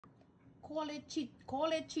call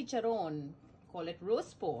it chicharron, call it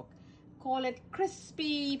roast pork, call it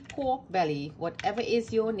crispy pork belly, whatever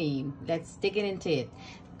is your name. Let's dig into it.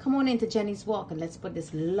 Come on into Jenny's Walk and let's put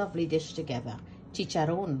this lovely dish together.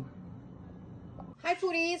 Chicharron. Hi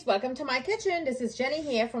foodies, welcome to my kitchen. This is Jenny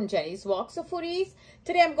here from Jenny's Walk. So foodies,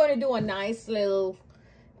 today I'm going to do a nice little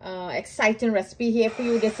exciting recipe here for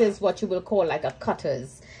you. This is what you will call like a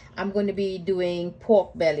cutters. I'm going to be doing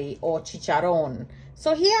pork belly or chicharron.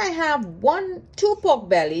 So here I have two pork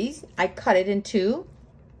bellies. I cut it in two.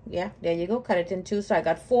 Yeah, there you go, cut it in two. So I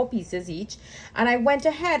got 4 pieces each, and I went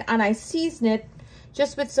ahead and I seasoned it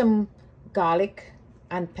just with some garlic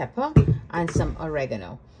and pepper and some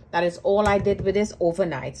oregano. That is all I did with this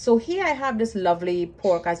overnight. So here I have this lovely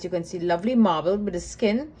pork, as you can see, lovely marbled with the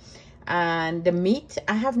skin and the meat.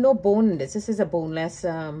 I have no bone in this. This is a boneless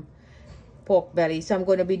pork belly. So I'm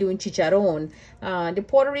going to be doing chicharron. The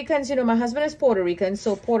Puerto Ricans, you know, my husband is Puerto Rican.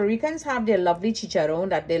 So Puerto Ricans have their lovely chicharron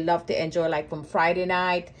that they love to enjoy, like from Friday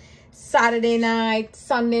night, Saturday night,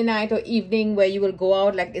 Sunday night, or evening, where you will go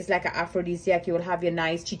out. Like it's like an aphrodisiac. You will have your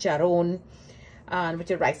nice chicharron with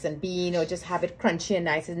your rice and bean, or just have it crunchy and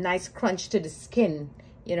nice. A nice crunch to the skin,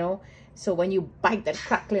 you know. So when you bite that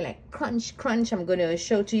crackling, like crunch, crunch, I'm going to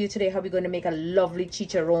show to you today how we're going to make a lovely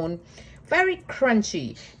chicharron. Very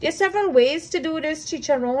crunchy. There's several ways to do this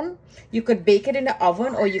chicharron. You could bake it in the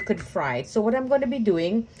oven or you could fry it. So what I'm going to be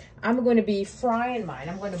doing, I'm going to be frying mine.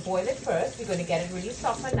 I'm going to boil it first. We're going to get it really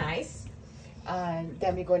soft and nice. And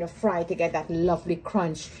then we're going to fry to get that lovely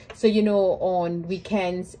crunch. So, you know, on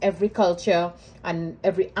weekends, every culture and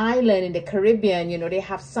every island in the Caribbean, you know, they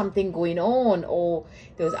have something going on. Or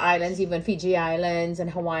those islands, even Fiji Islands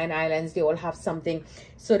and Hawaiian Islands, they all have something.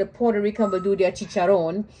 So the Puerto Rican will do their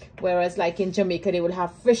chicharron, whereas like in Jamaica, they will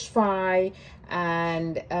have fish fry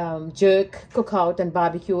and jerk cookout and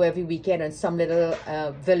barbecue every weekend. And some little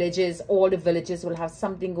villages, all the villages will have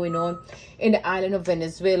something going on. In the island of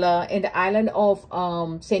Venezuela, in the island of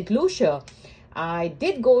St. Lucia, I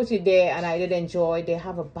did go to there and I did enjoy. They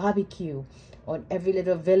have a barbecue on every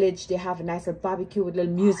little village. They have a nice little barbecue with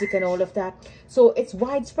little music and all of that. So it's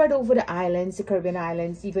widespread over the islands, the Caribbean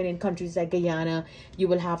islands. Even in countries like Guyana, you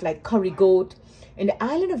will have like curry goat. In the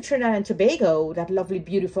island of Trinidad and Tobago, that lovely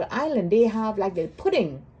beautiful island, they have like the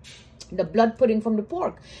pudding, the blood pudding from the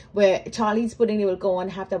pork, where Charlie's pudding, they will go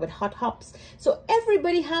and have that with hot hops. So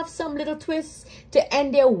everybody have some little twists to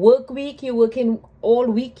end their work week. You're working all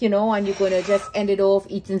week, you know, and you're going to just end it off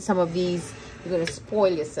eating some of these. You're going to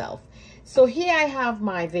spoil yourself. So here I have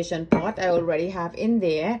my vision pot. I already have in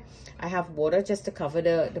there. I have water just to cover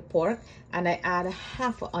the pork, and I add a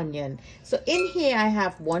half an onion. So in here I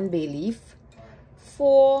have 1 bay leaf,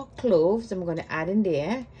 4 cloves I'm going to add in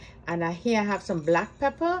there, and here I have some black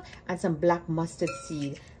pepper and some black mustard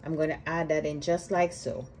seed. I'm going to add that in just like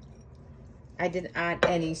so. I didn't add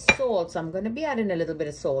any salt, so I'm going to be adding a little bit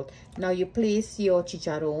of salt. Now you place your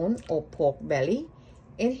chicharron or pork belly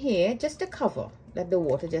in here just to cover. Let the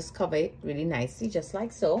water just cover it really nicely, just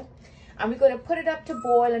like so. And we're going to put it up to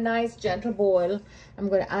boil, a nice gentle boil. I'm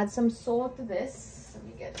going to add some salt to this. Let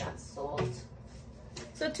me get that salt.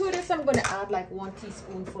 So to this, I'm going to add like 1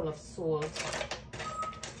 teaspoonful of salt.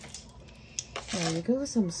 There you go,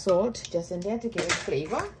 some salt just in there to give it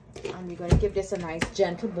flavor. And we're going to give this a nice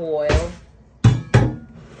gentle boil.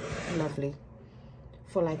 Lovely.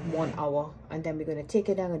 For like 1 hour. And then we're going to take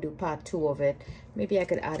it down and do part 2 of it. Maybe I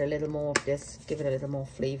could add a little more of this, give it a little more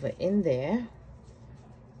flavor in there.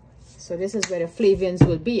 So this is where the flavorings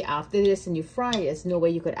will be. After this and you fry, there's no way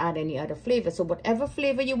you could add any other flavor. So whatever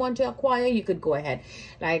flavor you want to acquire, you could go ahead.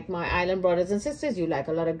 Like my island brothers and sisters, you like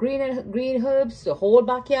a lot of green herbs, the whole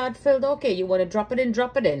backyard filled. Okay, you want to drop it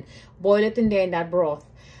in, boil it in there in that broth.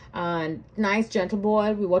 And nice gentle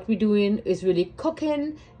boil. What we're doing is really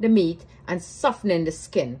cooking the meat and softening the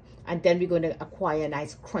skin. And then we're going to acquire a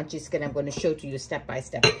nice crunchy skin. I'm going to show to you step by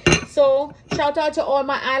step. So shout out to all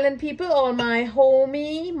my island people, all my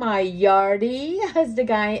homie, my yardie, as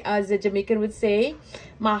the Jamaican would say,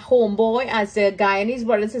 my homeboy, as the Guyanese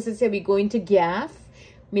brothers and sisters say, we're going to gaff,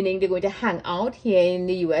 meaning they're going to hang out. Here in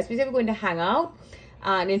the US, we say we're going to hang out.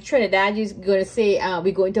 And in Trinidad, you're going to say,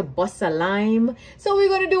 we're going to bust a lime. So we're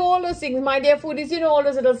going to do all those things. My dear foodies, you know all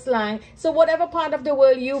those little slang. So whatever part of the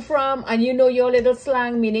world you're from, and you know your little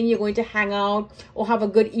slang, meaning you're going to hang out or have a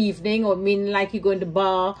good evening, or meaning like you're going to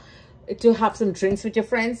bar to have some drinks with your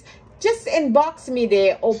friends, just inbox me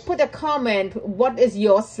there or put a comment. What is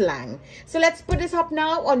your slang? So let's put this up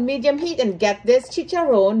now on medium heat and get this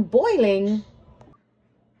chicharron boiling.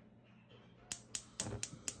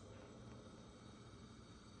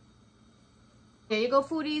 There you go,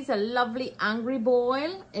 foodies, a lovely angry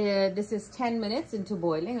boil. This is 10 minutes into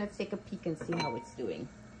boiling. Let's take a peek and see how it's doing.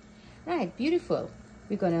 Right, beautiful.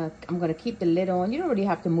 I'm gonna keep the lid on. You don't really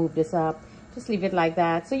have to move this up. Just leave it like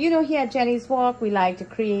that. So, you know, here at Jenny's Walk, we like to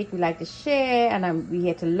create, we like to share, and we're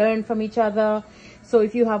here to learn from each other. So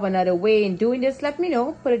if you have another way in doing this, let me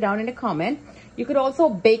know. Put it down in the comment. You could also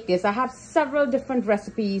bake this. I have several different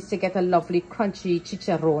recipes to get a lovely crunchy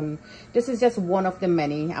chicharron. This is just one of the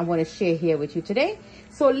many I want to share here with you today.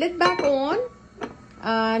 So lid back on,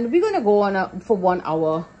 and we're going to go on for 1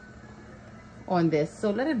 hour on this.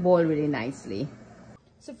 So let it boil really nicely.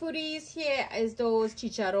 So foodies, here is those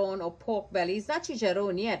chicharron or pork belly. It's not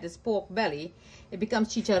chicharron yet, it's pork belly. It becomes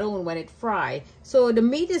chicharron when it fry. So the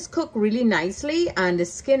meat is cooked really nicely and the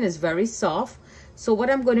skin is very soft. So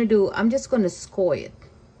what I'm going to do, I'm just going to score it.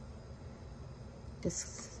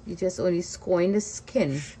 You just only score in the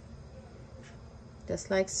skin.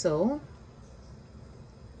 Just like so.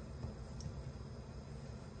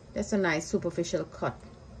 That's a nice superficial cut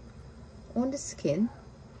on the skin.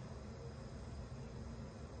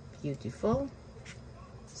 Beautiful.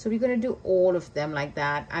 So we're going to do all of them like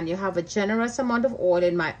that, and you have a generous amount of oil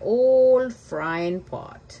in my old frying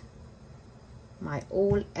pot, my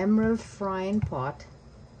old emerald frying pot,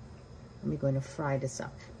 and we're going to fry this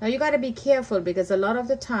up. Now you got to be careful, because a lot of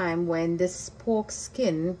the time when this pork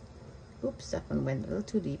skin, oops, that one went a little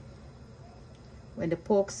too deep, when the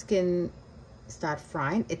pork skin start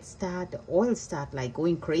frying, the oil start like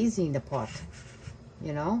going crazy in the pot,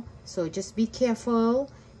 you know. So just be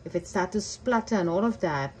careful. If it starts to splatter and all of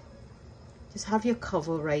that, just have your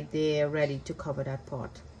cover right there ready to cover that pot.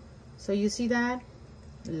 So you see that?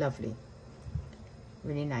 Lovely.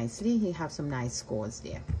 Really nicely. You have some nice scores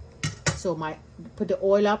there. So put the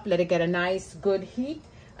oil up, let it get a nice good heat,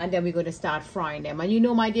 and then we're going to start frying them. And you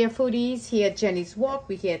know, my dear foodies, here at Jenny's Walk,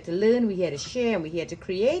 we're here to learn, we're here to share, and we're here to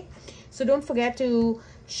create. So don't forget to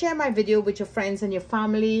share my video with your friends and your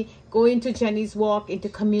family. Go into Jenny's Walk, into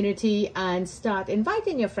community, and start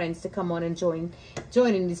inviting your friends to come on and join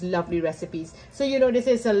in these lovely recipes. So you know, this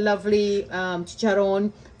is a lovely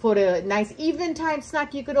chicharron for a nice evening time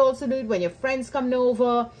snack. You could also do it when your friends come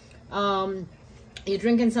over. You're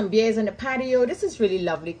drinking some beers on the patio. This is really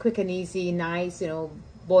lovely, quick and easy, nice, you know,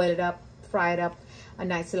 boil it up, fry it up, a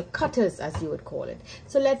nice little cutters, as you would call it.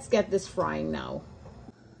 So let's get this frying now.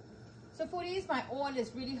 So foodies, my oil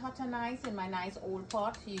is really hot and nice in my nice old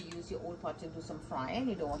pot. You use your old pot to do some frying.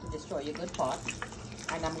 You don't want to destroy your good pot.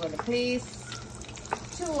 And I'm going to place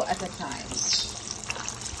 2 at a time.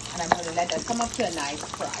 And I'm going to let that come up to a nice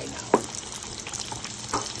fry now.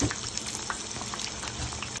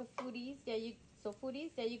 So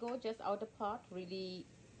foodies, there you go, just out the pot, really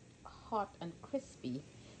hot and crispy.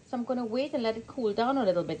 So I'm going to wait and let it cool down a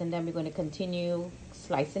little bit, and then we're going to continue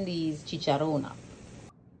slicing these chicharron up.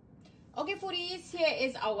 Okay foodies, here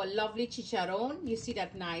is our lovely chicharron. You see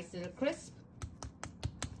that nice little crisp,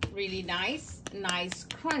 really nice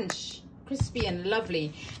crunch, crispy and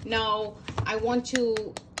lovely. Now I want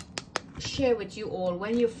to share with you all,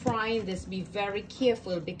 when you're frying this, be very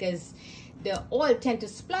careful, because the oil tends to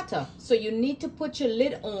splatter. So you need to put your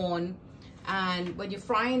lid on, and when you're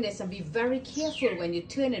frying this, and be very careful when you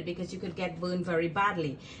turn it, because you could get burned very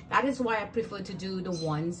badly. That is why I prefer to do the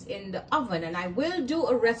ones in the oven, and I will do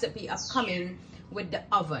a recipe upcoming with the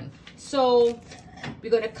oven. So we're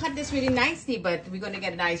going to cut this really nicely, but we're going to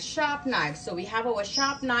get a nice sharp knife. So we have our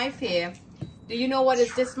sharp knife here. Do you know what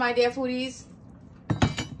is this, my dear foodies?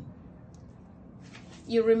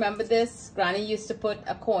 You remember this? Granny used to put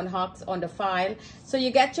a corn husks on the file. So you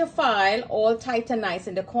get your file all tight and nice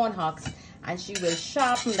in the corn husks, and she will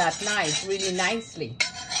sharpen that knife really nicely.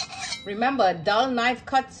 Remember, a dull knife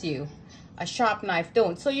cuts you, a sharp knife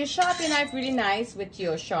don't. So you sharpen your knife really nice with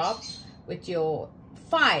your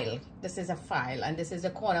file. This is a file, and this is a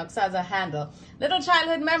corn husks as a handle. Little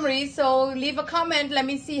childhood memories. So leave a comment. Let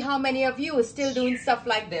me see how many of you are still doing stuff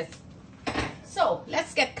like this. So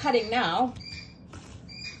let's get cutting now.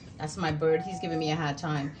 That's my bird. He's giving me a hard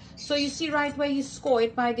time. So you see right where you score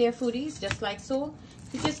it, my dear foodies, just like so.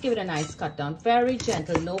 You just give it a nice cut down, very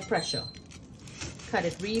gentle, no pressure. Cut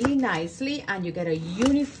it really nicely, and you get a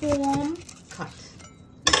uniform cut.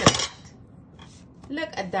 Look at that. Look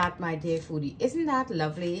at that, my dear foodie. Isn't that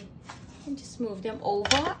lovely? And just move them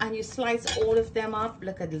over, and you slice all of them up.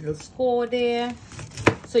 Look at the little score there.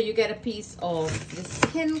 So you get a piece of the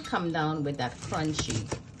skin come down with that crunchy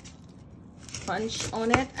crunch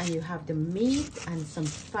on it, and you have the meat and some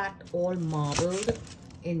fat all marbled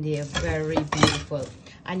in there. Very beautiful.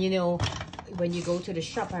 And you know, when you go to the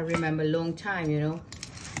shop, I remember a long time, you know,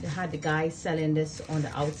 they had the guy selling this on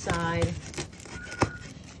the outside,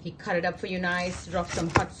 He cut it up for you nice, drop some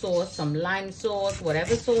hot sauce, some lime sauce,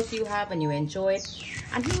 whatever sauce you have and you enjoy it.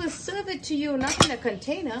 And he will serve it to you, not in a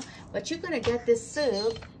container, but you're going to get this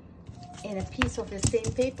served in a piece of the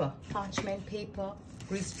same paper, parchment paper,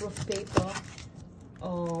 greaseproof paper,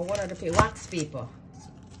 or what other paper, wax paper.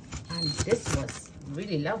 And this was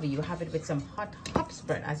really lovely. You have it with some hot hop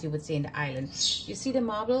spread, as you would say in the island. You see the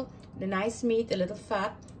marble, the nice meat, the little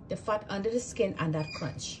fat, the fat under the skin, and that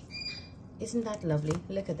crunch. Isn't that lovely?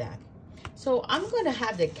 Look at that. So I'm going to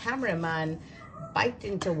have the cameraman bite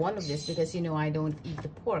into one of this because you know I don't eat the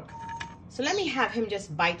pork. So let me have him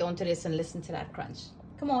just bite onto this and listen to that crunch.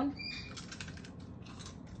 Come on.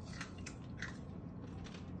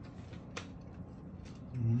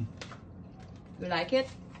 You like it?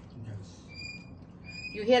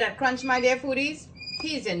 You hear that crunch, my dear foodies?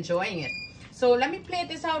 He's enjoying it. So let me plate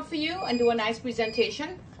this out for you and do a nice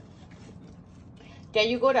presentation. There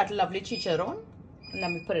you go, that lovely chicharron.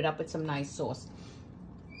 Let me put it up with some nice sauce.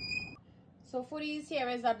 So foodies, here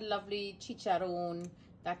is that lovely chicharron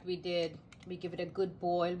that we did. We give it a good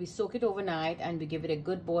boil. We soak it overnight and we give it a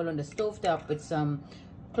good boil on the stove top with some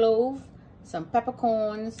clove, some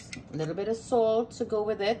peppercorns, a little bit of salt to go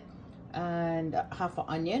with it, and half an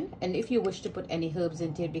onion. And if you wish to put any herbs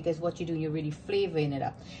into it, because what you do, you're really flavoring it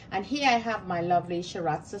up. And here I have my lovely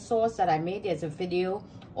sriracha sauce that I made. There's a video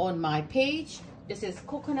on my page. This is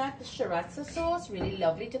coconut sriracha sauce, really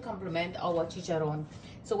lovely to complement our chicharron.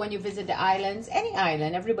 So when you visit the islands, any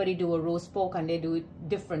island, everybody do a roast pork and they do it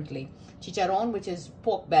differently. Chicharron, which is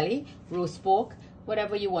pork belly, roast pork,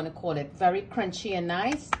 whatever you want to call it. Very crunchy and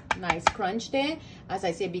nice crunch there. As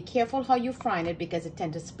I say, be careful how you fry it because it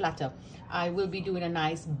tends to splatter. I will be doing a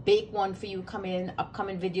nice baked one for you coming in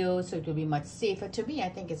upcoming videos, so it will be much safer. To me, I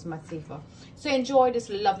think it's much safer. So enjoy this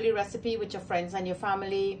lovely recipe with your friends and your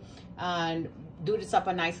family, and do this up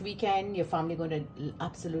a nice weekend. Your family going to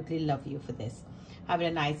absolutely love you for this. Having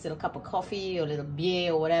a nice little cup of coffee or a little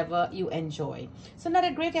beer or whatever you enjoy. So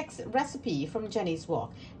another great recipe from Jenny's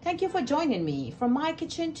Walk. Thank you for joining me. From my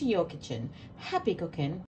kitchen to your kitchen. Happy cooking.